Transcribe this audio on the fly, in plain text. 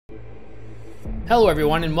Hello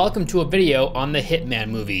everyone and welcome to a video on the Hitman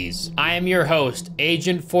movies. I am your host,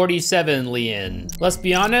 Agent 47 Leon. Let's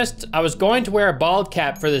be honest, I was going to wear a bald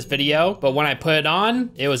cap for this video, but when I put it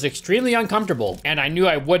on, it was extremely uncomfortable. And I knew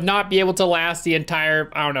I would not be able to last the entire,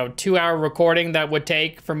 2-hour recording that would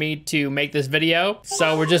take for me to make this video.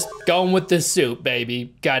 So we're just going with this suit,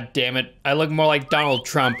 baby. God damn it, I look more like Donald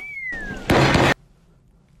Trump.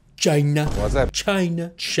 China. What's up?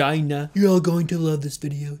 China. You're all going to love this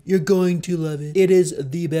video. You're going to love it. It is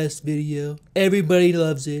the best video. Everybody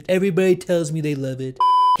loves it. Everybody tells me they love it.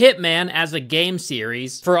 Hitman as a game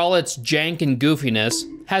series, for all its jank and goofiness,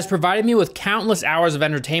 has provided me with countless hours of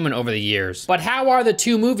entertainment over the years. But how are the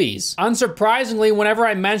two movies? Unsurprisingly, whenever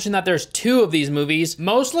I mention that there's two of these movies,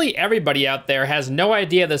 mostly everybody out there has no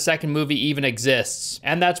idea the second movie even exists.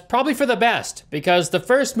 And that's probably for the best, because the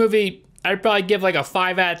first movie, I'd probably give like a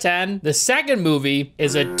 5 out of 10. The second movie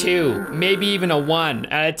is a 2, maybe even a 1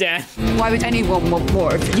 out of 10. Why would anyone want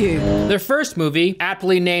more of you? Their first movie,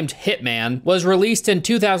 aptly named Hitman, was released in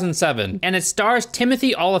 2007, and it stars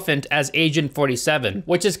Timothy Olyphant as Agent 47,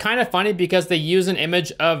 which is kind of funny because they use an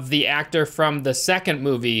image of the actor from the second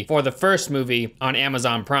movie for the first movie on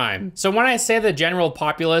Amazon Prime. So when I say the general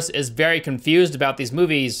populace is very confused about these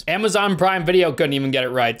movies, Amazon Prime Video couldn't even get it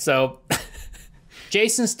right, so...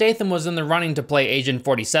 Jason Statham was in the running to play Agent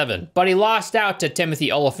 47, but he lost out to Timothy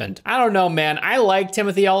Olyphant. I don't know, man. I like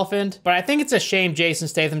Timothy Olyphant, but I think it's a shame Jason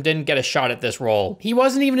Statham didn't get a shot at this role. He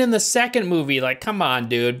wasn't even in the second movie. Like, come on,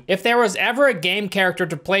 dude. If there was ever a game character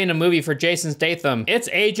to play in a movie for Jason Statham, it's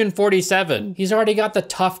Agent 47. He's already got the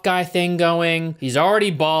tough guy thing going. He's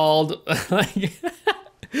already bald.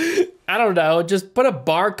 I don't know, just put a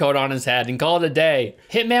barcode on his head and call it a day.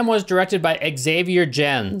 Hitman was directed by Xavier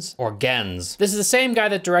Gens, or Gens. This is the same guy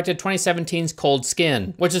that directed 2017's Cold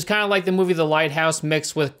Skin, which is kind of like the movie The Lighthouse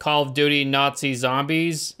mixed with Call of Duty Nazi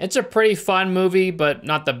Zombies. It's a pretty fun movie, but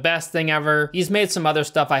not the best thing ever. He's made some other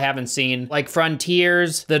stuff I haven't seen, like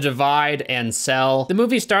Frontiers, The Divide, and Cell. The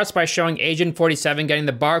movie starts by showing Agent 47 getting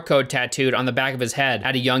the barcode tattooed on the back of his head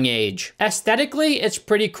at a young age. Aesthetically, it's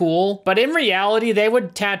pretty cool, but in reality, they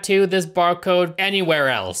would tattoo this barcode anywhere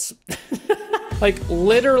else. Like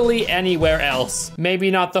literally anywhere else. Maybe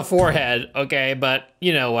not the forehead, okay, but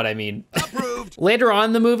you know what I mean. Approved. Later on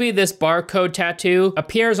in the movie, this barcode tattoo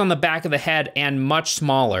appears on the back of the head and much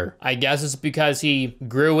smaller. I guess it's because he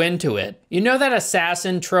grew into it. You know that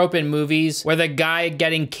assassin trope in movies where the guy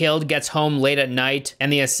getting killed gets home late at night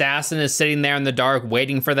and the assassin is sitting there in the dark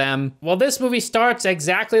waiting for them? Well, this movie starts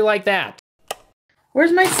exactly like that.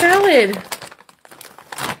 Where's my salad?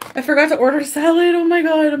 I forgot to order salad. Oh my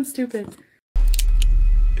god, I'm stupid.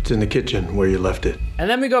 It's in the kitchen where you left it. And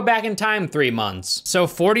then we go back in time 3 months. So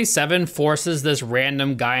 47 forces this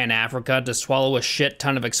random guy in Africa to swallow a shit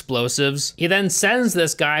ton of explosives. He then sends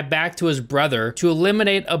this guy back to his brother to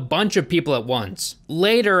eliminate a bunch of people at once.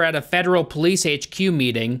 Later at a federal police HQ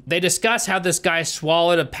meeting, they discuss how this guy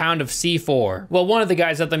swallowed a pound of C4. Well, one of the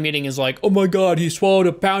guys at the meeting is like, oh my god, he swallowed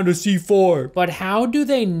a pound of C4. But how do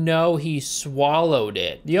they know he swallowed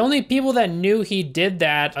it? The only people that knew he did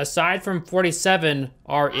that, aside from 47,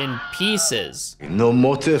 are in pieces. No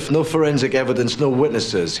motive, no forensic evidence, no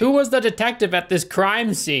witnesses. Who was the detective at this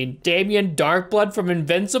crime scene? Damien Darkblood from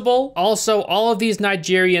Invincible? Also, all of these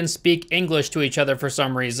Nigerians speak English to each other for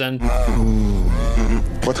some reason.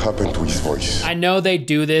 What happened to his voice? I know they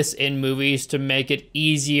do this in movies to make it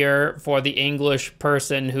easier for the English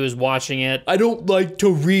person who's watching it. I don't like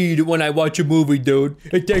to read when I watch a movie, dude.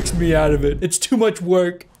 It takes me out of it. It's too much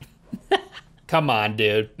work. Come on,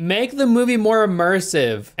 dude. Make the movie more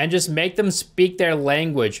immersive and just make them speak their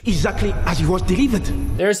language. Exactly as it was delivered.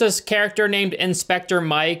 There's this character named Inspector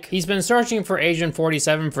Mike. He's been searching for Agent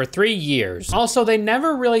 47 for 3 years. Also, they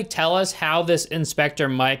never really tell us how this Inspector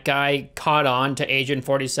Mike guy caught on to Agent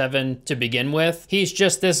 47 to begin with. He's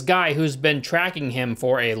just this guy who's been tracking him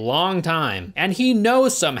for a long time. And he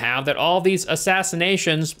knows somehow that all these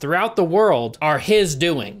assassinations throughout the world are his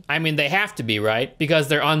doing. I mean, they have to be, right? Because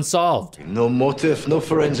they're unsolved. No motive, no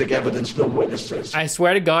forensic evidence, no witnesses. I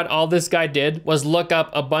swear to God, all this guy did was look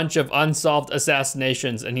up a bunch of unsolved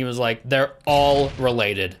assassinations and he was like, they're all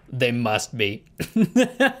related. They must be.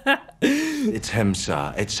 It's him,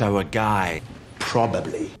 sir. It's our guy.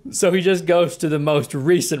 Probably. So he just goes to the most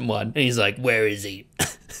recent one and he's like, where is he?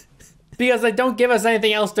 Because they don't give us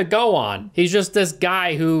anything else to go on. He's just this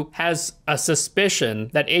guy who has a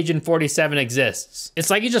suspicion that Agent 47 exists.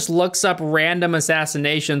 It's like he just looks up random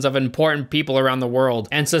assassinations of important people around the world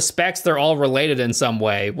and suspects they're all related in some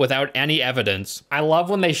way without any evidence. I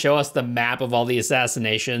love when they show us the map of all the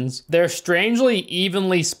assassinations. They're strangely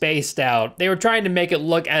evenly spaced out. They were trying to make it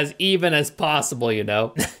look as even as possible, you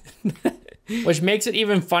know? Which makes it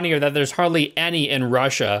even funnier that there's hardly any in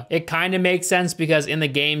Russia. It kind of makes sense because in the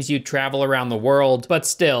games you travel around the world, but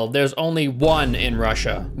still, there's only one in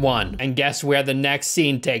Russia. One. And guess where the next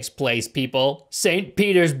scene takes place, people? St.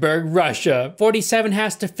 Petersburg, Russia. 47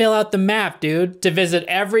 has to fill out the map, dude, to visit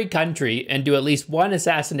every country and do at least one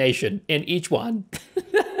assassination in each one.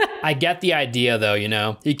 I get the idea though, you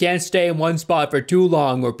know. He can't stay in one spot for too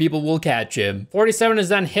long or people will catch him. 47 is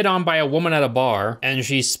then hit on by a woman at a bar, and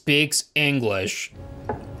she speaks English.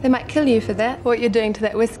 They might kill you for that, what you're doing to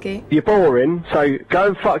that whiskey. You're boring, so go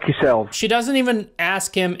and fuck yourself. She doesn't even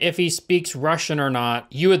ask him if he speaks Russian or not.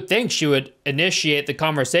 You would think she would initiate the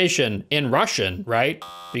conversation in Russian, right?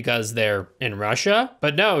 Because they're in Russia?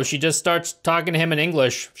 But no, she just starts talking to him in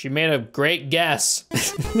English. She made a great guess.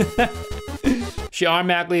 She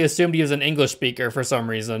automatically assumed he was an English speaker for some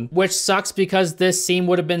reason, which sucks because this scene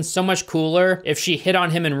would have been so much cooler if she hit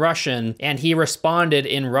on him in Russian and he responded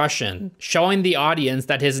in Russian, showing the audience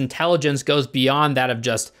that his intelligence goes beyond that of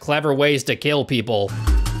just clever ways to kill people.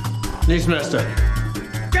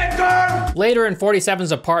 Later in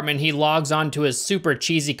 47's apartment, he logs onto his super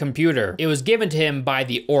cheesy computer. It was given to him by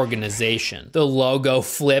the organization. The logo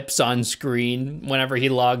flips on screen whenever he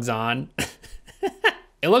logs on.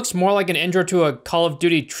 It looks more like an intro to a Call of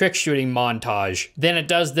Duty trick shooting montage than it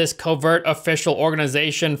does this covert official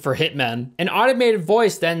organization for hitmen. An automated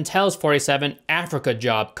voice then tells 47, Africa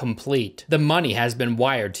job complete. The money has been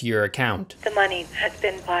wired to your account. The money has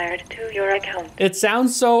been wired to your account. It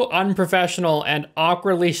sounds so unprofessional and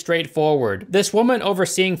awkwardly straightforward. This woman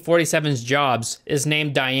overseeing 47's jobs is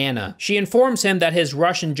named Diana. She informs him that his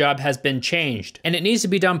Russian job has been changed and it needs to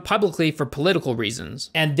be done publicly for political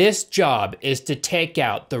reasons. And this job is to take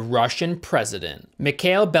out the Russian president,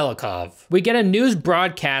 Mikhail Belikov. We get a news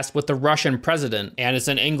broadcast with the Russian president, and it's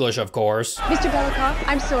in English, of course. Mr. Belikov,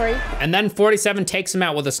 I'm sorry. And then 47 takes him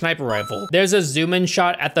out with a sniper rifle. There's a zoom-in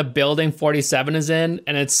shot at the building 47 is in,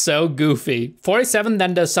 and it's so goofy. 47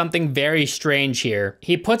 then does something very strange here.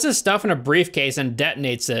 He puts his stuff in a briefcase and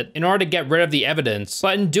detonates it in order to get rid of the evidence,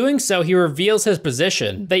 but in doing so, he reveals his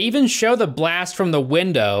position. They even show the blast from the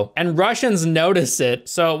window, and Russians notice it,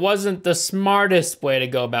 so it wasn't the smartest way to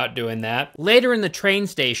go about doing that. Later in the train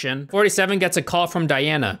station, 47 gets a call from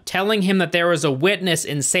Diana, telling him that there was a witness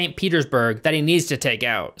in St. Petersburg that he needs to take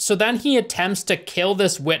out. So then he attempts to kill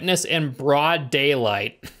this witness in broad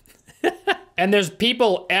daylight. And there's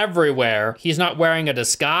people everywhere. He's not wearing a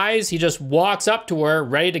disguise. He just walks up to her,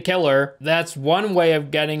 ready to kill her. That's one way of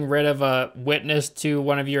getting rid of a witness to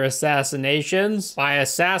one of your assassinations, by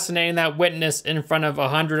assassinating that witness in front of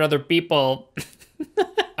 100 other people.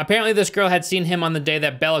 Apparently this girl had seen him on the day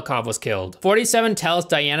that Belikov was killed. 47 tells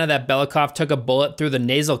Diana that Belikov took a bullet through the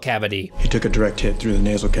nasal cavity. He took a direct hit through the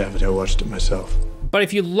nasal cavity. I watched it myself. But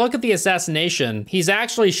if you look at the assassination, he's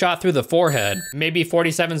actually shot through the forehead. Maybe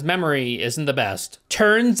 47's memory isn't the best.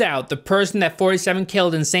 Turns out the person that 47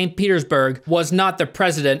 killed in St. Petersburg was not the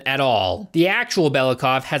president at all. The actual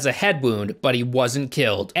Belikov has a head wound, but he wasn't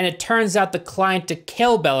killed. And it turns out the client to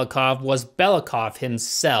kill Belikov was Belikov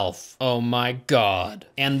himself. Oh my god.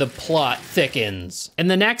 And the plot thickens. In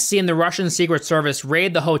the next scene, the Russian Secret Service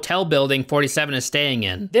raid the hotel building 47 is staying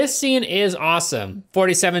in. This scene is awesome.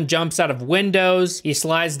 47 jumps out of windows. He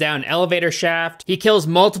slides down an elevator shaft. He kills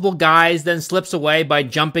multiple guys, then slips away by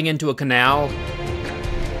jumping into a canal.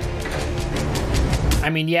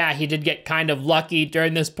 I mean, yeah, he did get kind of lucky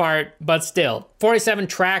during this part, but still. 47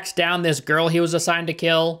 tracks down this girl he was assigned to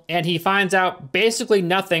kill, and he finds out basically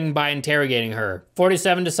nothing by interrogating her.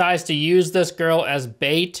 47 decides to use this girl as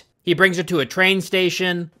bait. He brings her to a train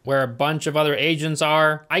station where a bunch of other agents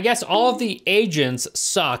are. I guess all of the agents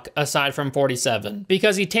suck aside from 47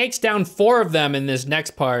 because he takes down 4 of them in this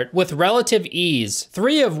next part with relative ease,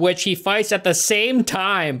 3 of which he fights at the same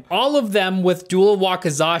time, all of them with dual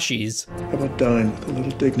wakizashis. How about dying with a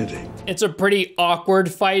little dignity? It's a pretty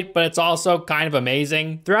awkward fight, but it's also kind of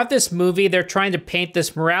amazing. Throughout this movie, they're trying to paint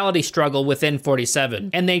this morality struggle within 47,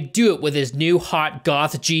 and they do it with his new hot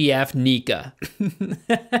goth GF, Nika.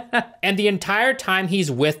 And the entire time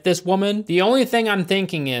he's with this woman, the only thing I'm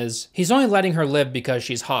thinking is, he's only letting her live because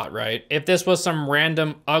she's hot, right? If this was some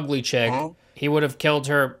random ugly chick, he would have killed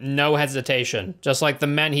her, no hesitation. Just like the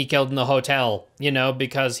men he killed in the hotel, you know,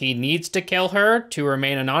 because he needs to kill her to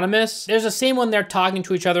remain anonymous. There's a scene when they're talking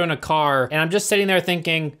to each other in a car, and I'm just sitting there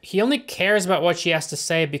thinking, he only cares about what she has to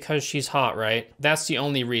say because she's hot, right? That's the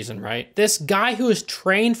only reason, right? This guy who is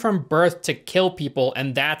trained from birth to kill people,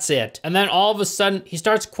 and that's it. And then all of a sudden, he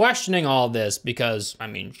starts questioning all this because, I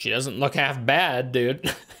mean, she doesn't look half bad,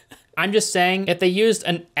 dude. I'm just saying, if they used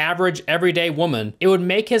an average everyday woman, it would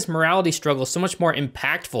make his morality struggle so much more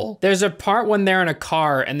impactful. There's a part when they're in a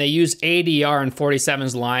car and they use ADR in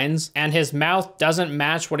 47's lines, and his mouth doesn't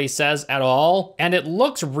match what he says at all, and it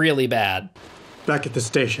looks really bad. Back at the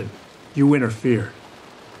station, you interfere.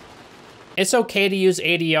 It's okay to use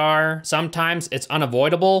ADR, sometimes it's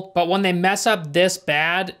unavoidable, but when they mess up this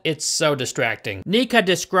bad, it's so distracting. Nika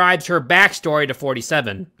describes her backstory to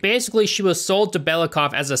 47. Basically, she was sold to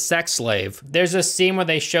Belikov as a sex slave. There's a scene where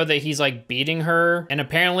they show that he's like beating her, and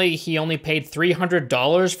apparently he only paid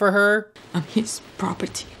 $300 for her. I'm his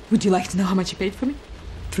property. Would you like to know how much he paid for me?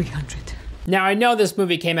 300. Now, I know this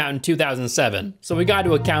movie came out in 2007, so we got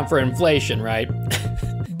to account for inflation, right?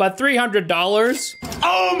 But $300?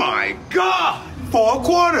 Oh my God! 4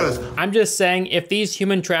 quarters! I'm just saying, if these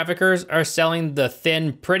human traffickers are selling the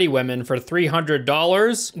thin, pretty women for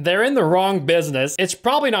 $300, they're in the wrong business. It's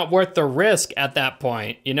probably not worth the risk at that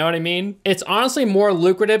point, you know what I mean? It's honestly more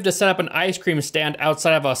lucrative to set up an ice cream stand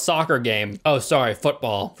outside of a soccer game. Oh, sorry,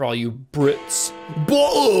 football, for all you Brits.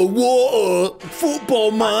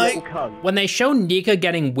 Football, mate. When they show Nika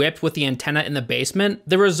getting whipped with the antenna in the basement,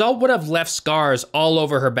 the result would have left scars all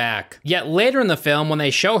over her back. Yet later in the film, when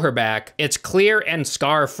they show her back, it's clear and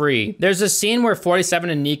scar-free. There's a scene where 47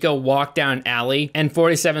 and Nika walk down an alley, and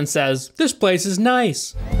 47 says, "This place is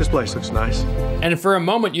nice." This place looks nice. And for a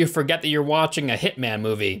moment, you forget that you're watching a Hitman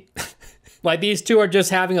movie. Like, these two are just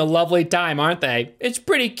having a lovely time, aren't they? It's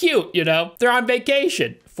pretty cute, you know? They're on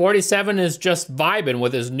vacation. 47 is just vibing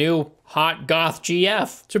with his new hot goth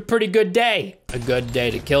GF. It's a pretty good day. A good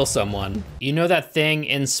day to kill someone. You know that thing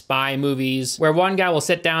in spy movies where one guy will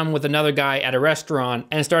sit down with another guy at a restaurant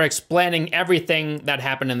and start explaining everything that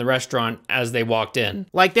happened in the restaurant as they walked in.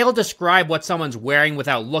 Like, they'll describe what someone's wearing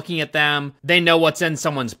without looking at them. They know what's in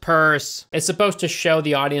someone's purse. It's supposed to show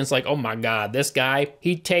the audience like, oh my God, this guy,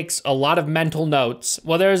 he takes a lot of mental notes.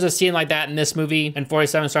 Well, there's a scene like that in this movie, and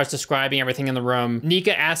 47 starts describing everything in the room.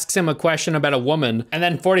 Nika asks him a question about a woman, and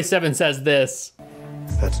then 47 says this.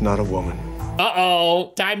 That's not a woman.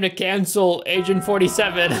 Uh-oh, time to cancel Agent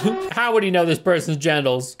 47. How would he know this person's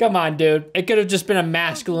genitals? Come on, dude. It could have just been a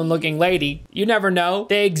masculine looking lady. You never know.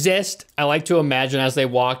 They exist. I like to imagine as they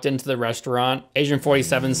walked into the restaurant, Agent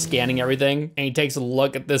 47 scanning everything, and he takes a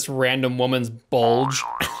look at this random woman's bulge.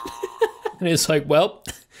 And he's like, well.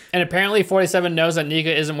 And apparently 47 knows that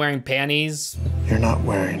Nika isn't wearing panties. You're not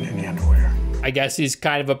wearing any underwear. I guess he's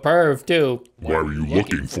kind of a perv, too. Why were you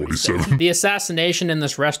looking, 47? The assassination in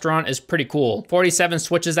this restaurant is pretty cool. 47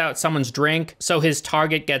 switches out someone's drink, so his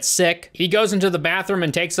target gets sick. He goes into the bathroom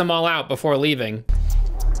and takes them all out before leaving.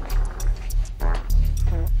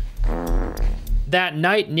 That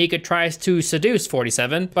night, Nika tries to seduce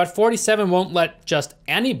 47, but 47 won't let just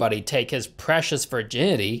anybody take his precious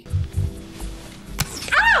virginity.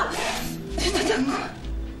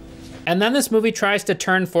 And then this movie tries to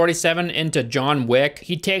turn 47 into John Wick.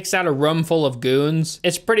 He takes out a room full of goons.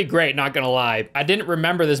 It's pretty great, not gonna lie. I didn't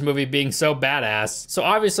remember this movie being so badass. So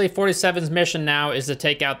obviously 47's mission now is to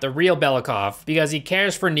take out the real Belikov because he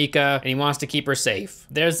cares for Nika and he wants to keep her safe.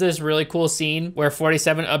 There's this really cool scene where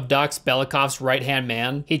 47 abducts Belikov's right-hand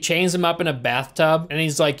man. He chains him up in a bathtub and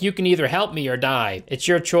he's like, you can either help me or die. It's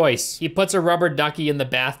your choice. He puts a rubber ducky in the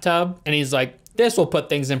bathtub and he's like, this will put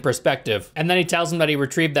things in perspective. And then he tells him that he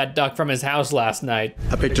retrieved that duck from his house last night.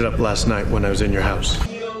 I picked it up last night when I was in your house.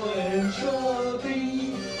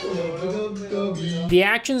 The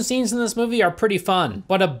action scenes in this movie are pretty fun,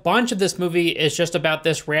 but a bunch of this movie is just about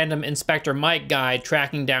this random Inspector Mike guy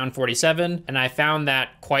tracking down 47, and I found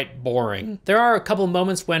that quite boring. There are a couple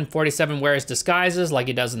moments when 47 wears disguises like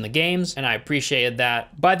he does in the games, and I appreciated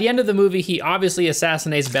that. By the end of the movie, he obviously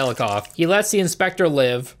assassinates Belikov. He lets the inspector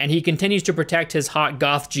live, and he continues to protect his hot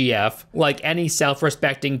goth GF like any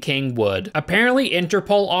self-respecting king would. Apparently,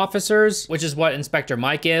 Interpol officers, which is what Inspector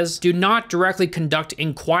Mike is, do not directly conduct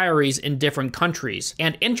inquiries in different countries.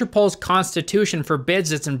 And Interpol's constitution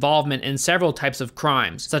forbids its involvement in several types of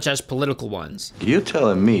crimes, such as political ones. You're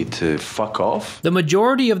telling me to fuck off? The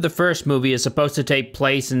majority of the first movie is supposed to take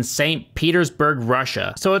place in St. Petersburg,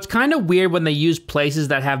 Russia, so it's kind of weird when they use places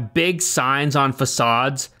that have big signs on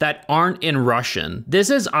facades that aren't in Russian.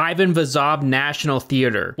 This is Ivan Vazov National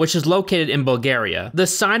Theater, which is located in Bulgaria. The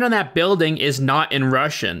sign on that building is not in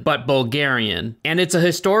Russian, but Bulgarian, and it's a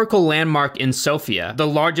historical landmark in Sofia, the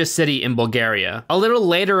largest city in Bulgaria. A little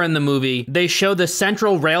later in the movie, they show the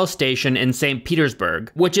Central Rail Station in St.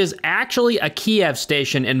 Petersburg, which is actually actually a Kiev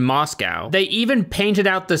station in Moscow. They even painted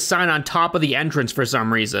out the sign on top of the entrance for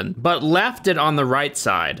some reason, but left it on the right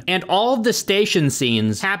side. And all of the station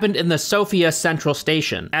scenes happened in the Sofia Central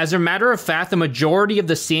Station. As a matter of fact, the majority of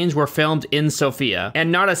the scenes were filmed in Sofia,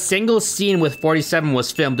 and not a single scene with 47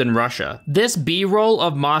 was filmed in Russia. This B-roll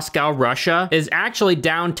of Moscow, Russia is actually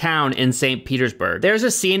downtown in St. Petersburg. There's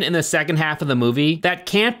a scene in the second half of the movie that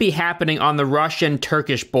can't be happening on the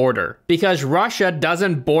Russian-Turkish border, because Russia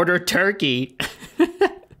doesn't border Turkey.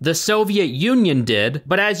 The Soviet Union did,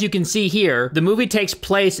 but as you can see here, the movie takes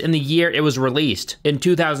place in the year it was released, in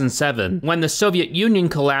 2007, when the Soviet Union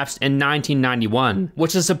collapsed in 1991,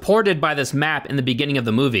 which is supported by this map in the beginning of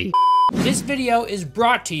the movie. This video is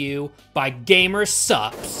brought to you by Gamer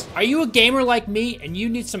Sups. Are you a gamer like me and you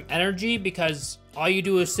need some energy because all you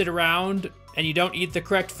do is sit around and you don't eat the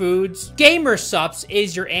correct foods? Gamer Sups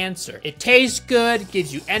is your answer. It tastes good,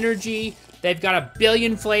 gives you energy. They've got a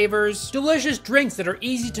billion flavors, delicious drinks that are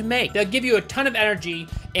easy to make. They'll give you a ton of energy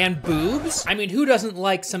and boobs. I mean, who doesn't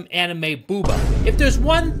like some anime booba? If there's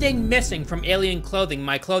one thing missing from Alien Clothing,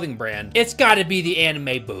 my clothing brand, it's gotta be the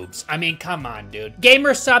anime boobs. I mean, come on, dude.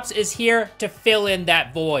 Gamer Sups is here to fill in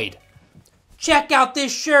that void. Check out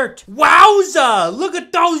this shirt. Wowza! Look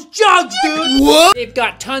at those jugs, dude! What? They've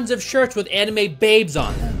got tons of shirts with anime babes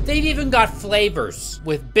on them. They've even got flavors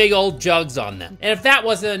with big old jugs on them. And if that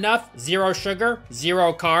wasn't enough, 0 sugar,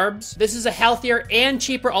 0 carbs. This is a healthier and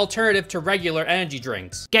cheaper alternative to regular energy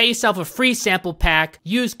drinks. Get yourself a free sample pack,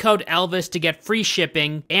 use code Elvis to get free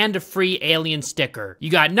shipping and a free alien sticker. You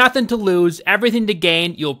got nothing to lose, everything to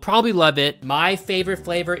gain, you'll probably love it. My favorite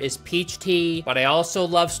flavor is peach tea, but I also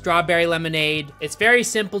love strawberry lemonade. It's very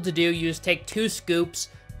simple to do, you just take 2 scoops,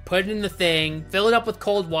 put it in the thing, fill it up with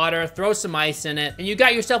cold water, throw some ice in it, and you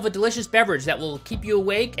got yourself a delicious beverage that will keep you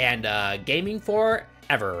awake and gaming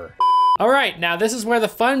forever. All right, now this is where the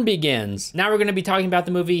fun begins. Now we're gonna be talking about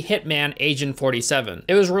the movie Hitman Agent 47.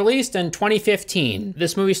 It was released in 2015.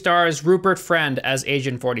 This movie stars Rupert Friend as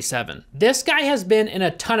Agent 47. This guy has been in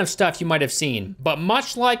a ton of stuff you might have seen, but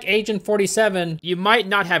much like Agent 47, you might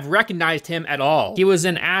not have recognized him at all. He was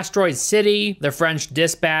in Asteroid City, The French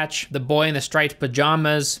Dispatch, The Boy in the Striped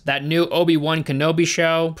Pajamas, that new Obi-Wan Kenobi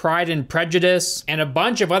show, Pride and Prejudice, and a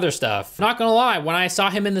bunch of other stuff. Not gonna lie, when I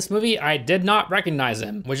saw him in this movie, I did not recognize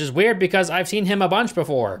him, which is weird because I've seen him a bunch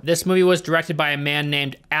before. This movie was directed by a man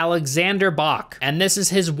named Alexander Bach, and this is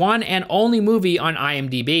his one and only movie on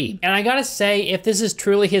IMDb. And I gotta say, if this is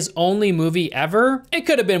truly his only movie ever, it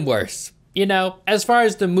could have been worse. You know, as far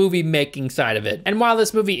as the movie making side of it. And while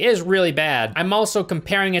this movie is really bad, I'm also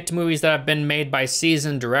comparing it to movies that have been made by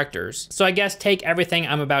seasoned directors. So I guess take everything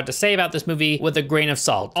I'm about to say about this movie with a grain of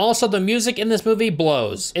salt. Also, the music in this movie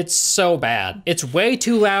blows. It's so bad. It's way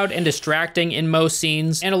too loud and distracting in most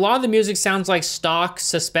scenes, and a lot of the music sounds like stock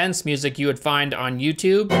suspense music you would find on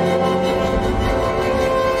YouTube.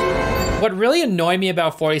 What really annoyed me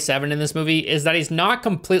about 47 in this movie is that he's not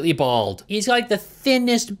completely bald. He's got like the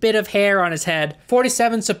thinnest bit of hair on his head.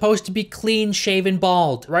 47's supposed to be clean shaven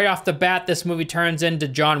bald. Right off the bat, this movie turns into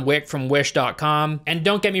John Wick from Wish.com. And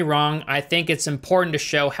don't get me wrong, I think it's important to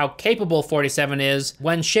show how capable 47 is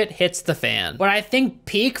when shit hits the fan. But I think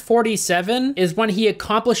peak 47 is when he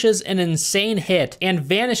accomplishes an insane hit and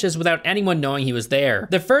vanishes without anyone knowing he was there.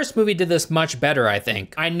 The first movie did this much better, I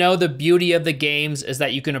think. I know the beauty of the games is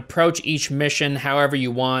that you can approach each mission however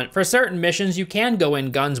you want. For certain missions, you can go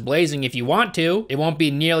in guns blazing if you want to. It won't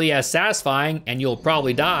be nearly as satisfying and you'll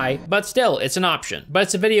probably die, but still, it's an option. But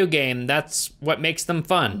it's a video game, that's what makes them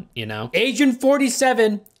fun, you know? Agent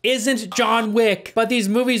 47 isn't John Wick, but these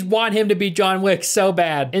movies want him to be John Wick so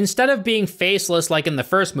bad. Instead of being faceless like in the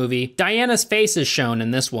first movie, Diana's face is shown in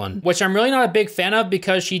this one, which I'm really not a big fan of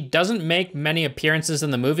because she doesn't make many appearances in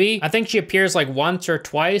the movie. I think she appears like once or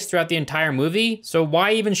twice throughout the entire movie, so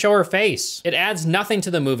why even show her face? It adds nothing to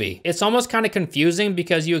the movie. It's almost kind of confusing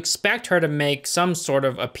because you expect her to make some sort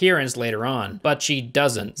of appearance later on, but she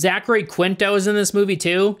doesn't. Zachary Quinto is in this movie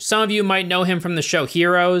too. Some of you might know him from the show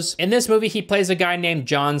Heroes. In this movie, he plays a guy named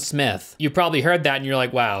John Smith. You probably heard that and you're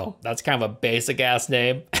like, wow, that's kind of a basic ass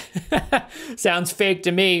name. Sounds fake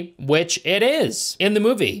to me, which it is in the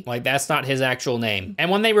movie. Like, that's not his actual name. And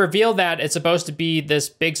when they reveal that, it's supposed to be this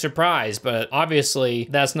big surprise, but obviously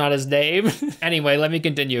that's not his name. Anyway, let me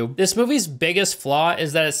continue. This movie's biggest flaw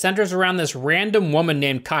is that it centers around this random woman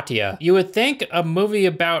named Katya. You would think a movie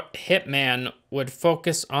about Hitman would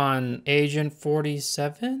focus on Agent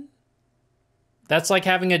 47? That's like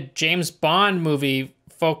having a James Bond movie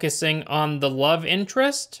focusing on the love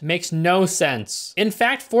interest? Makes no sense. In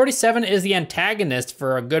fact, 47 is the antagonist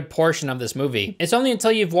for a good portion of this movie. It's only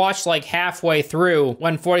until you've watched like halfway through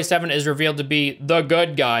when 47 is revealed to be the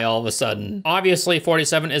good guy all of a sudden. Obviously,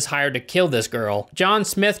 47 is hired to kill this girl. John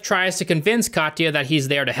Smith tries to convince Katya that he's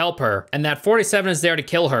there to help her, and that 47 is there to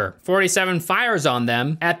kill her. 47 fires on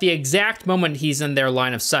them at the exact moment he's in their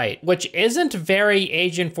line of sight, which isn't very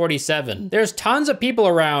Agent 47. There's tons of people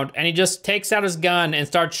around, and he just takes out his gun and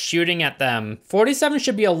starts shooting at them. 47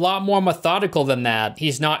 should be a lot more methodical than that.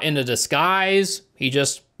 He's not in a disguise. He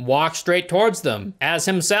just walks straight towards them as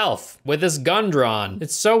himself with his gun drawn.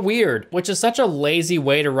 It's so weird, which is such a lazy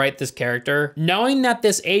way to write this character. Knowing that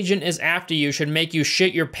this agent is after you should make you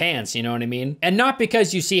shit your pants, you know what I mean? And not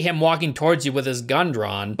because you see him walking towards you with his gun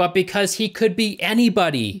drawn, but because he could be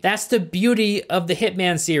anybody. That's the beauty of the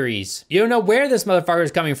Hitman series. You don't know where this motherfucker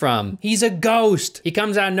is coming from. He's a ghost. He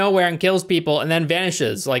comes out of nowhere and kills people and then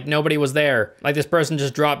vanishes like nobody was there. Like this person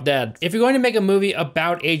just dropped dead. If you're going to make a movie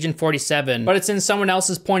about Agent 47, but it's in someone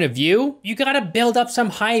else's point of view, you gotta build up some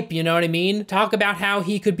hype, you know what I mean? Talk about how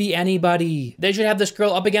he could be anybody. They should have this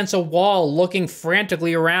girl up against a wall looking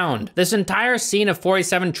frantically around. This entire scene of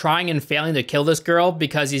 47 trying and failing to kill this girl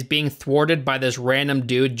because he's being thwarted by this random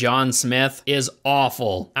dude, John Smith, is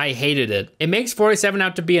awful. I hated it. It makes 47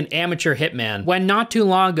 out to be an amateur hitman, when not too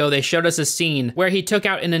long ago they showed us a scene where he took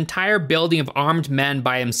out an entire building of armed men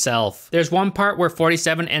by himself. There's one part where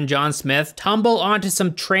 47 and John Smith tumble onto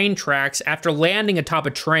some train tracks after landing atop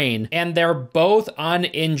a train, and they're both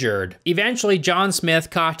uninjured. Eventually, John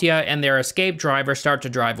Smith, Katya, and their escape driver start to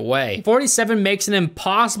drive away. 47 makes an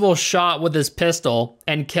impossible shot with his pistol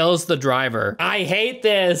and kills the driver. I hate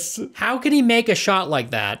this. How can he make a shot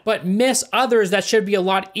like that, but miss others that should be a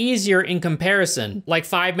lot easier in comparison? Like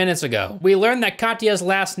 5 minutes ago, we learned that Katya's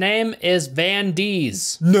last name is Van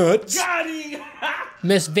Dees. Nuts. Got him.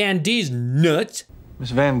 Miss Van Dees nuts.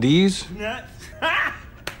 Miss Van Dees? Nuts.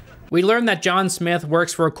 We learned that John Smith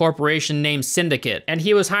works for a corporation named Syndicate, and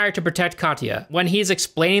he was hired to protect Katya. When he's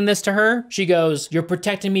explaining this to her, she goes, "You're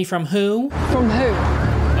protecting me from who?" From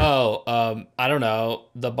who? Oh, I don't know,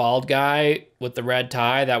 the bald guy with the red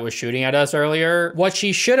tie that was shooting at us earlier. What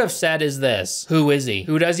she should have said is this: who is he?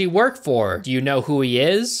 Who does he work for? Do you know who he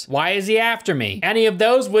is? Why is he after me? Any of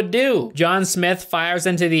those would do. John Smith fires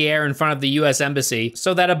into the air in front of the US Embassy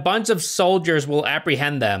so that a bunch of soldiers will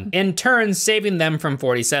apprehend them, in turn saving them from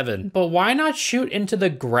 47. But why not shoot into the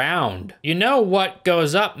ground? You know what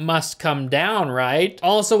goes up must come down, right?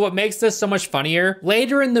 Also, what makes this so much funnier,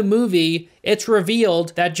 later in the movie, it's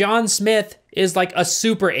revealed that John Smith is like a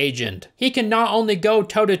super agent. He can not only go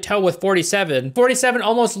toe-to-toe with 47, 47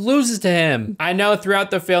 almost loses to him. I know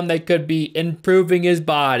throughout the film they could be improving his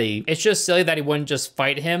body. It's just silly that he wouldn't just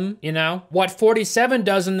fight him, you know? What 47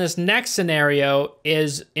 does in this next scenario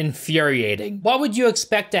is infuriating. What would you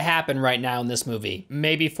expect to happen right now in this movie?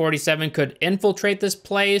 Maybe 47 could infiltrate this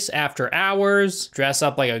place after hours, dress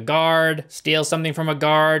up like a guard, steal something from a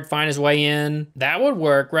guard, find his way in. That would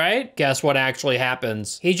work, right? Guess what actually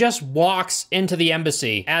happens? He just walks into the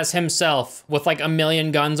embassy as himself with like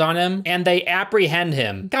 1,000,000 guns on him, and they apprehend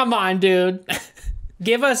him. Come on, dude.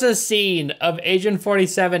 Give us a scene of Agent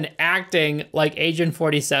 47 acting like Agent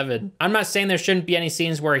 47. I'm not saying there shouldn't be any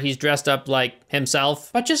scenes where he's dressed up like himself,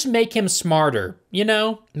 but just make him smarter, you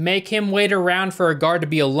know? Make him wait around for a guard to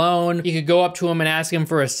be alone. You could go up to him and ask him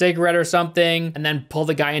for a cigarette or something, and then pull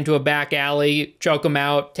the guy into a back alley, choke him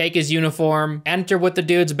out, take his uniform, enter with the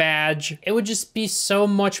dude's badge. It would just be so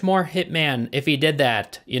much more Hitman if he did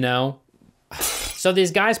that, you know? So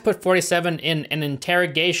these guys put 47 in an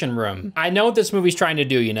interrogation room. I know what this movie's trying to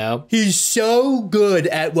do, you know? He's so good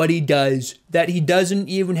at what he does that he doesn't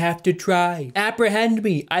even have to try. Apprehend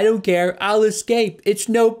me, I don't care, I'll escape, it's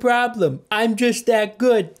no problem. I'm just that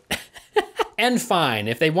good. And fine,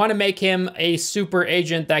 if they want to make him a super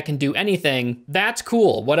agent that can do anything, that's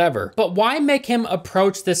cool, whatever. But why make him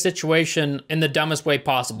approach this situation in the dumbest way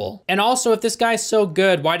possible? And also, if this guy's so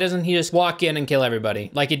good, why doesn't he just walk in and kill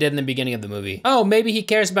everybody like he did in the beginning of the movie? Oh, maybe he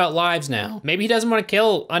cares about lives now. Maybe he doesn't want to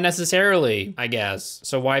kill unnecessarily, I guess.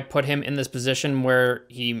 So why put him in this position where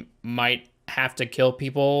he might have to kill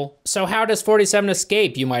people? So how does 47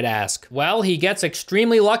 escape, you might ask? Well, he gets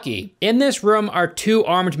extremely lucky. In this room are 2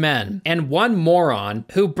 armed men and 1 moron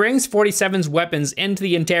who brings 47's weapons into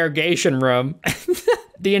the interrogation room.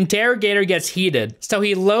 The interrogator gets heated, so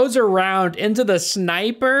he loads a round into the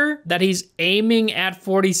sniper that he's aiming at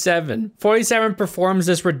 47. 47 performs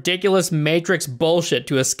this ridiculous Matrix bullshit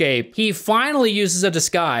to escape. He finally uses a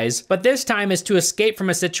disguise, but this time is to escape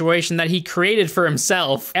from a situation that he created for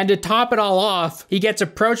himself. And to top it all off, he gets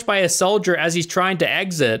approached by a soldier as he's trying to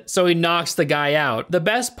exit, so he knocks the guy out. The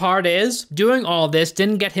best part is, doing all this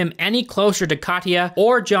didn't get him any closer to Katya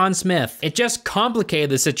or John Smith. It just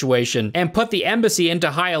complicated the situation and put the embassy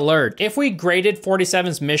into high alert. If we graded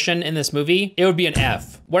 47's mission in this movie, it would be an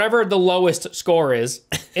F. Whatever the lowest score is.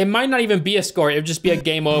 It might not even be a score, it would just be a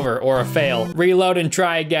game over or a fail. Reload and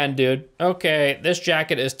try again, dude. Okay, this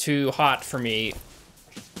jacket is too hot for me.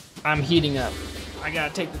 I'm heating up. I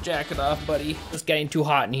gotta take the jacket off, buddy. It's getting too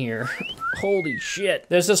hot in here. Holy shit.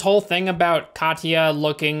 There's this whole thing about Katya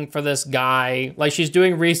looking for this guy. Like, she's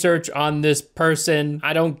doing research on this person.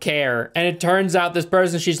 I don't care. And it turns out this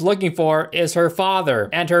person she's looking for is her father.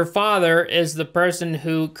 And her father is the person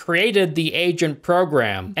who created the agent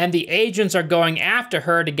program. And the agents are going after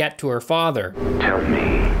her to get to her father. Tell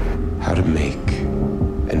me how to make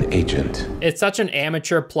an agent. It's such an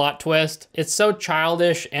amateur plot twist. It's so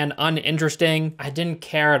childish and uninteresting. I didn't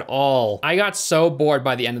care at all. I got so bored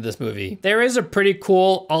by the end of this movie. There is a pretty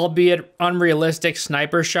cool, albeit unrealistic,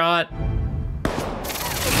 sniper shot.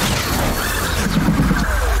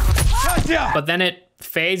 But then it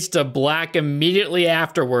fades to black immediately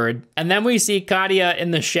afterward. And then we see Katya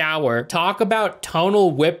in the shower. Talk about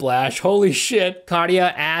tonal whiplash. Holy shit.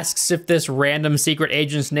 Katya asks if this random secret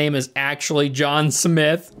agent's name is actually John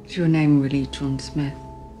Smith. Is your name really John Smith?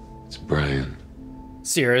 It's Brian.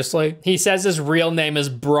 Seriously? He says his real name is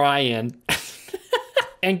Brian.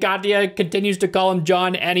 And Katya continues to call him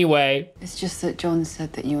John anyway. It's just that John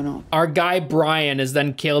said that you're not. Our guy Brian is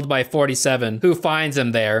then killed by 47, who finds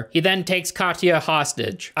him there. He then takes Katya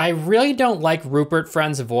hostage. I really don't like Rupert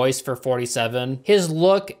Friend's voice for 47. His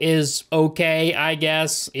look is okay, I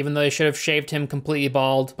guess, even though they should have shaved him completely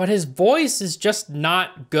bald. But his voice is just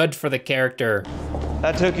not good for the character.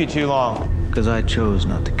 That took you too long. Because I chose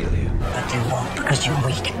not to kill you. But you won't because you're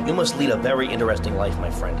weak. You must lead a very interesting life, my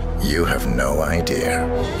friend. You have no idea.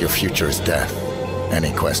 Your future is death.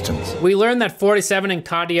 Any questions? We learned that 47 and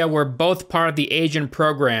Katya were both part of the agent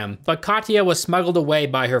program, but Katya was smuggled away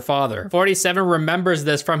by her father. 47 remembers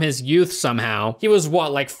this from his youth somehow. He was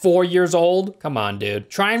what, like 4 years old? Come on, dude.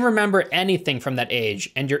 Try and remember anything from that age,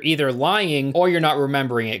 and you're either lying or you're not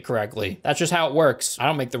remembering it correctly. That's just how it works. I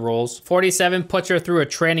don't make the rules. 47 puts her through a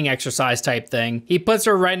training exercise type thing. He puts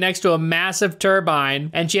her right next to a massive turbine,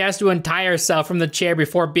 and she has to untie herself from the chair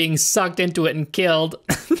before being sucked into it and killed.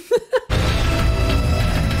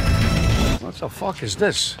 What the fuck is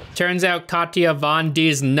this? Turns out Katya Van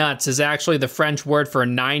D's nuts is actually the French word for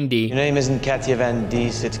 90. Your name isn't Katya Van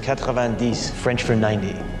D's, it's 90, French for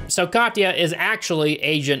 90. So Katya is actually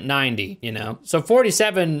Agent 90, you know? So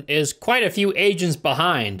 47 is quite a few agents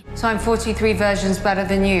behind. So I'm 43 versions better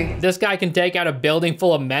than you. This guy can take out a building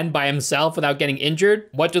full of men by himself without getting injured?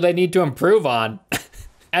 What do they need to improve on?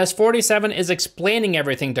 As 47 is explaining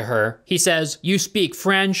everything to her, he says, you speak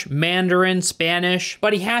French, Mandarin, Spanish,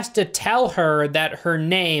 but he has to tell her that her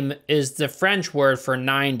name is the French word for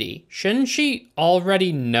 90. Shouldn't she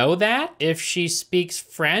already know that if she speaks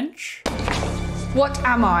French? What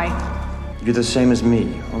am I? You're the same as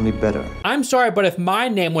me, only better. I'm sorry, but if my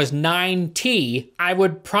name was 9T, I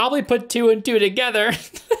would probably put 2 and 2 together.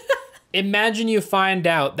 Imagine you find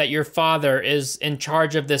out that your father is in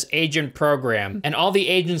charge of this agent program and all the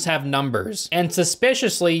agents have numbers. And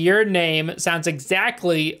suspiciously, your name sounds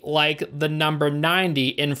exactly like the number 90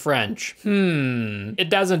 in French. It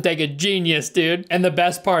doesn't take a genius, dude. And the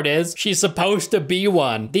best part is, she's supposed to be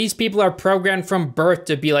one. These people are programmed from birth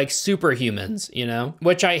to be like superhumans, you know?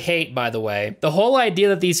 Which I hate, by the way. The whole idea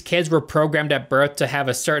that these kids were programmed at birth to have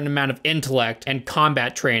a certain amount of intellect and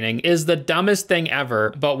combat training is the dumbest thing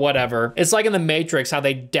ever, but whatever. It's like in the Matrix how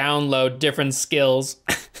they download different skills.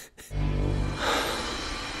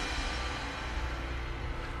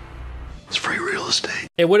 It's free real estate.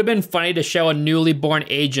 It would have been funny to show a newly born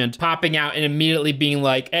agent popping out and immediately being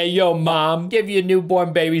like, hey, yo, mom, give your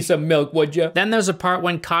newborn baby some milk, would you? Then there's a part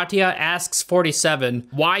when Katya asks 47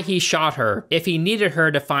 why he shot her, if he needed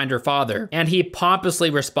her to find her father. And he pompously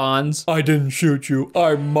responds, I didn't shoot you,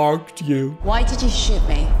 I marked you. Why did you shoot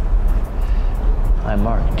me? I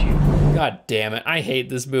marked you. God damn it, I hate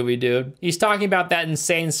this movie, dude. He's talking about that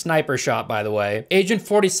insane sniper shot, by the way. Agent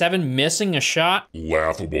 47 missing a shot?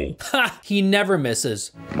 Laughable. Ha! He never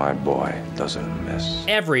misses. My boy doesn't miss.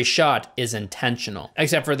 Every shot is intentional.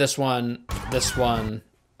 Except for this one, this one,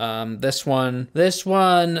 this one, this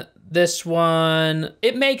one, This one,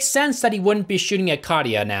 it makes sense that he wouldn't be shooting at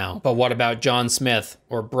Katya now. But what about John Smith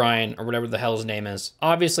or Brian or whatever the hell his name is?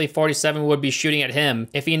 Obviously 47 would be shooting at him.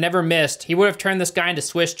 If he never missed, he would have turned this guy into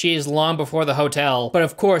Swiss cheese long before the hotel. But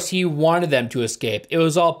of course he wanted them to escape. It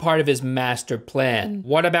was all part of his master plan.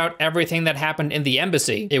 What about everything that happened in the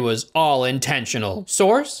embassy? It was all intentional.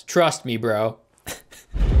 Source? Trust me, bro.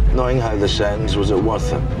 Knowing how this ends, was it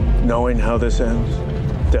worth it? Knowing how this ends?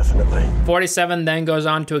 Definitely. 47 then goes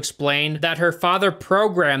on to explain that her father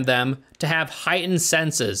programmed them to have heightened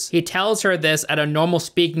senses. He tells her this at a normal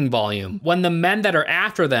speaking volume, when the men that are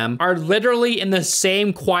after them are literally in the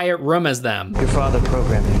same quiet room as them. Your father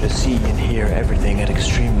programmed you to see and hear everything at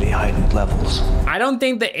extremely heightened levels. I don't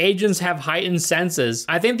think the agents have heightened senses.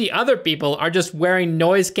 I think the other people are just wearing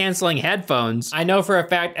noise-canceling headphones. I know for a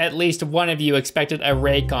fact at least one of you expected a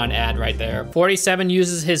Raycon ad right there. 47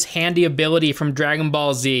 uses his handy ability from Dragon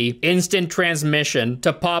Ball Z, instant transmission,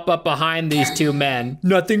 to pop up behind these two men.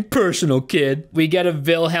 Nothing personal, kid. We get a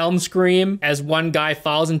Wilhelm scream as one guy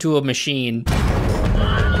falls into a machine.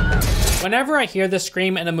 Whenever I hear this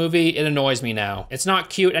scream in a movie, it annoys me now. It's not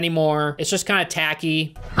cute anymore. It's just kind of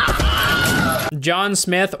tacky. John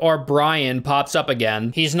Smith or Brian pops up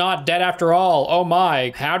again. He's not dead after all. Oh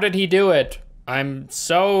my, how did he do it? I'm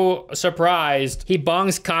so surprised. He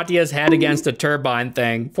bongs Katya's head against a turbine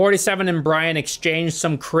thing. 47 and Brian exchange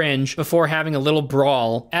some cringe before having a little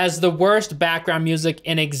brawl as the worst background music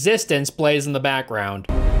in existence plays in the background.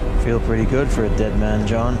 Feel pretty good for a dead man,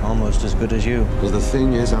 John. Almost as good as you. Because the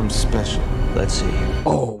thing is, I'm special. Let's see.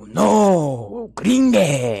 Oh no,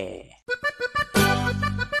 gringe.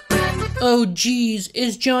 Oh geez,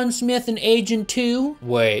 is John Smith an agent too?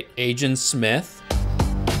 Wait, Agent Smith?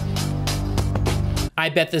 I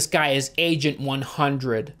bet this guy is Agent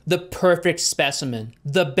 100. The perfect specimen.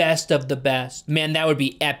 The best of the best. Man, that would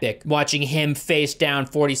be epic. Watching him face down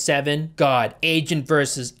 47. God, agent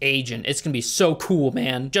versus agent. It's gonna be so cool,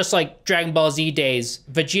 man. Just like Dragon Ball Z days.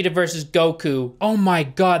 Vegeta versus Goku. Oh my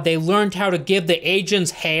God, they learned how to give the agents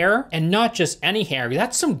hair. And not just any hair.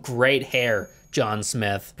 That's some great hair. John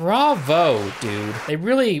Smith. Bravo, dude. They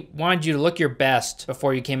really wanted you to look your best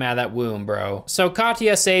before you came out of that womb, bro. So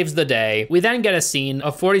Katya saves the day. We then get a scene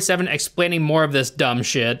of 47 explaining more of this dumb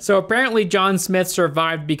shit. So apparently John Smith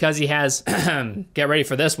survived because he has, get ready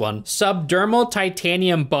for this one, subdermal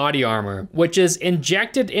titanium body armor, which is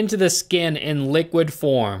injected into the skin in liquid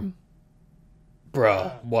form.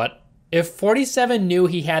 Bruh, what? If 47 knew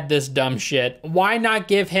he had this dumb shit, why not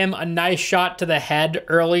give him a nice shot to the head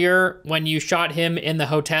earlier when you shot him in the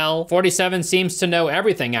hotel? 47 seems to know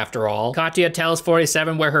everything after all. Katya tells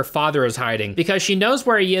 47 where her father is hiding because she knows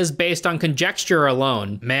where he is based on conjecture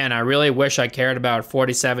alone. Man, I really wish I cared about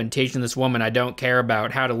 47 teaching this woman I don't care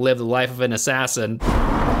about how to live the life of an assassin.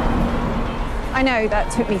 I know,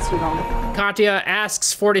 that took me too long. Katya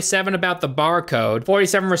asks 47 about the barcode.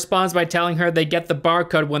 47 responds by telling her they get the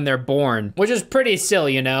barcode when they're born, which is pretty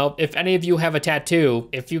silly, you know? If any of you have a tattoo,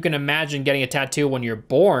 if you can imagine getting a tattoo when you're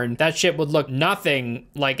born, that shit would look nothing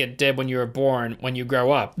like it did when you were born when you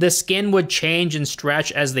grow up. The skin would change and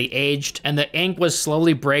stretch as they aged, and the ink would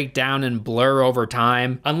slowly break down and blur over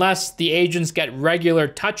time, unless the agents get regular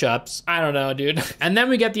touch-ups. I don't know, dude. And then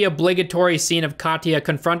we get the obligatory scene of Katya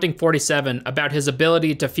confronting 47 about his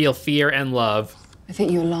ability to feel fear and love. I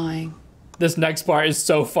think you're lying. This next part is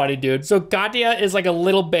so funny, dude. So Katya is like a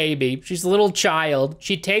little baby. She's a little child.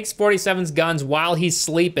 She takes 47's guns while he's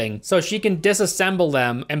sleeping so she can disassemble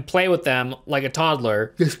them and play with them like a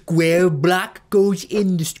toddler. The square block goes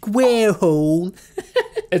in the square hole.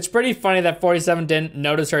 It's pretty funny that 47 didn't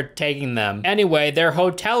notice her taking them. Anyway, their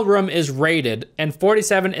hotel room is raided and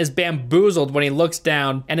 47 is bamboozled when he looks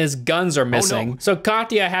down and his guns are missing. Oh, no. So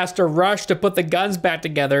Katya has to rush to put the guns back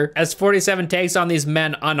together as 47 takes on these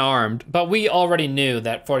men unarmed. But we already knew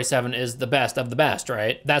that 47 is the best of the best,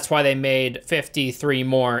 right? That's why they made 53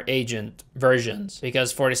 more agent versions,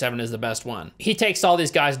 because 47 is the best one. He takes all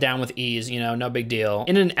these guys down with ease, you know, no big deal.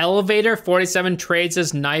 In an elevator, 47 trades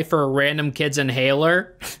his knife for a random kid's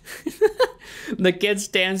inhaler. The kid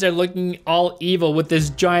stands there looking all evil with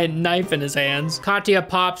this giant knife in his hands. Katya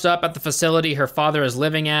pops up at the facility her father is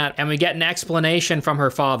living at, and we get an explanation from her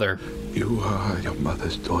father. You are your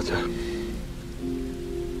mother's daughter.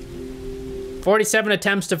 47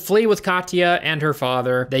 attempts to flee with Katya and her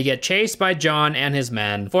father. They get chased by John and his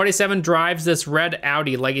men. 47 drives this red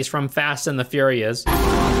Audi like he's from Fast and the Furious.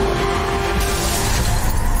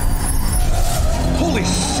 Holy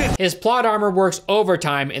shit! shit. His plot armor works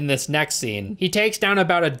overtime in this next scene. He takes down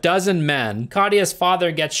about a dozen men. Katia's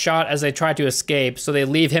father gets shot as they try to escape, so they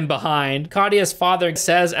leave him behind. Katia's father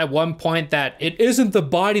says at one point that it isn't the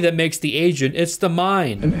body that makes the agent, it's the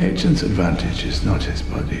mind. An agent's advantage is not his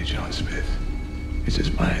body, John Smith. It's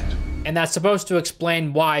his mind. And that's supposed to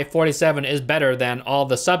explain why 47 is better than all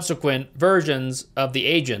the subsequent versions of the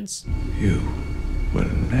agents. You will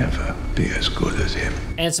never be as good as him.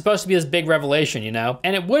 And it's supposed to be this big revelation, you know?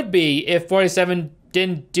 And it would be if 47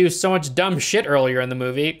 didn't do so much dumb shit earlier in the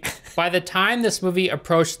movie. By the time this movie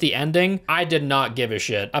approached the ending, I did not give a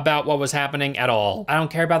shit about what was happening at all. I don't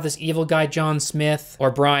care about this evil guy John Smith or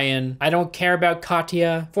Brian. I don't care about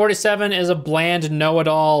Katia. 47 is a bland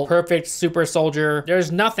know-it-all, perfect super soldier. There's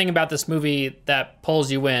nothing about this movie that pulls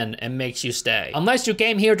you in and makes you stay. Unless you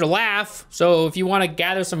came here to laugh. So if you want to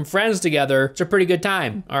gather some friends together, it's a pretty good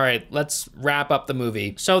time. All right, let's wrap up the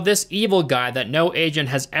movie. So this evil guy that no agent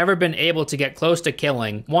has ever been able to get close to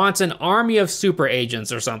killing wants an army of super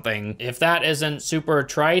agents or something. If that isn't super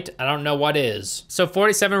trite, I don't know what is. So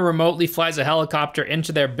 47 remotely flies a helicopter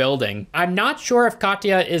into their building. I'm not sure if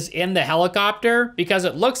Katia is in the helicopter because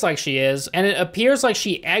it looks like she is, and it appears like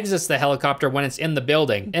she exits the helicopter when it's in the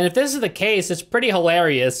building. And if this is the case, it's pretty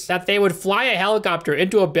hilarious that they would fly a helicopter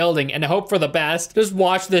into a building and hope for the best. Just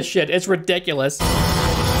watch this shit, it's ridiculous.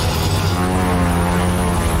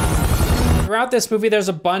 Throughout this movie, there's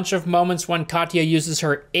a bunch of moments when Katia uses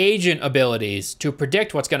her agent abilities to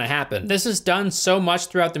predict what's gonna happen. This is done so much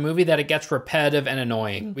throughout the movie that it gets repetitive and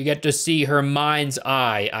annoying. We get to see her mind's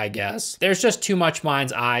eye, I guess. There's just too much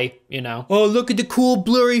mind's eye, you know? Oh, look at the cool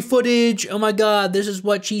blurry footage. Oh my God, this is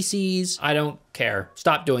what she sees. I don't care.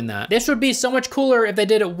 Stop doing that. This would be so much cooler if they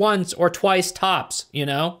did it once or twice tops, you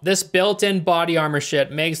know? This built-in body armor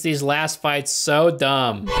shit makes these last fights so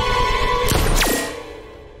dumb.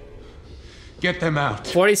 Get them out.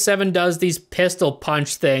 47 does these pistol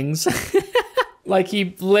punch things. Like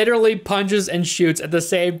he literally punches and shoots at the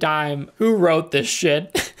same time. Who wrote this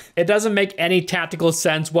shit? It doesn't make any tactical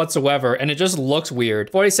sense whatsoever, and it just looks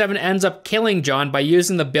weird. 47 ends up killing John by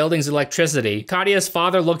using the building's electricity. Katia's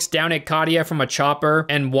father looks down at Katia from a chopper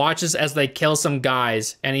and watches as they kill some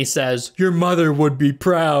guys, and he says, "Your mother would be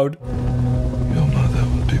proud."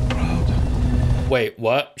 Wait,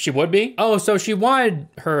 what? She would be? Oh, so she wanted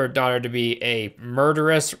her daughter to be a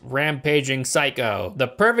murderous, rampaging psycho. The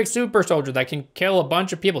perfect super soldier that can kill a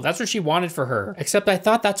bunch of people. That's what she wanted for her. Except I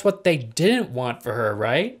thought that's what they didn't want for her,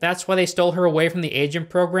 right? That's why they stole her away from the agent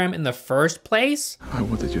program in the first place? I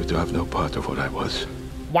wanted you to have no part of what I was.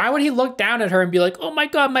 Why would he look down at her and be like, oh my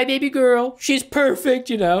God, my baby girl, she's perfect,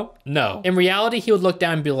 you know? No. In reality, he would look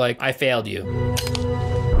down and be like, I failed you.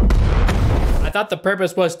 I thought the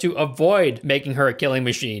purpose was to avoid making her a killing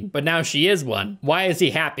machine, but now she is one. Why is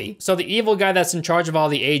he happy? So the evil guy that's in charge of all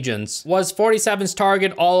the agents was 47's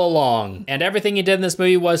target all along, and everything he did in this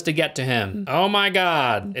movie was to get to him. Oh my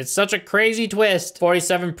God, it's such a crazy twist.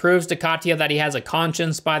 47 proves to Katia that he has a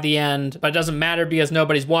conscience by the end, but it doesn't matter because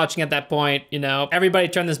nobody's watching at that point, you know? Everybody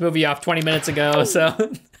turned this movie off 20 minutes ago,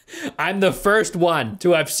 so... I'm the first one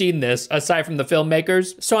to have seen this, aside from the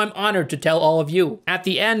filmmakers, so I'm honored to tell all of you. At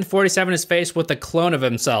the end, 47 is faced with a clone of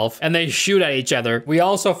himself, and they shoot at each other. We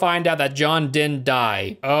also find out that John didn't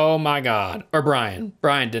die. Oh my God. Or Brian.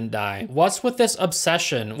 Brian didn't die. What's with this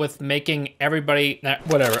obsession with making everybody...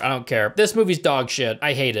 Whatever, I don't care. This movie's dog shit.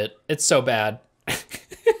 I hate it. It's so bad.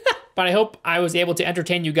 But I hope I was able to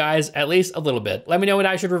entertain you guys at least a little bit. Let me know what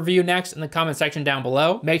I should review next in the comment section down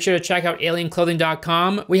below. Make sure to check out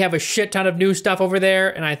alienclothing.com. We have a shit ton of new stuff over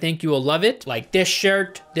there, and I think you will love it. Like this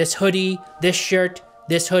shirt, this hoodie, this shirt,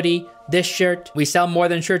 this hoodie, this shirt. We sell more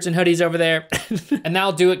than shirts and hoodies over there. And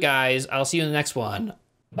that'll do it, guys. I'll see you in the next one.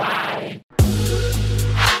 Bye.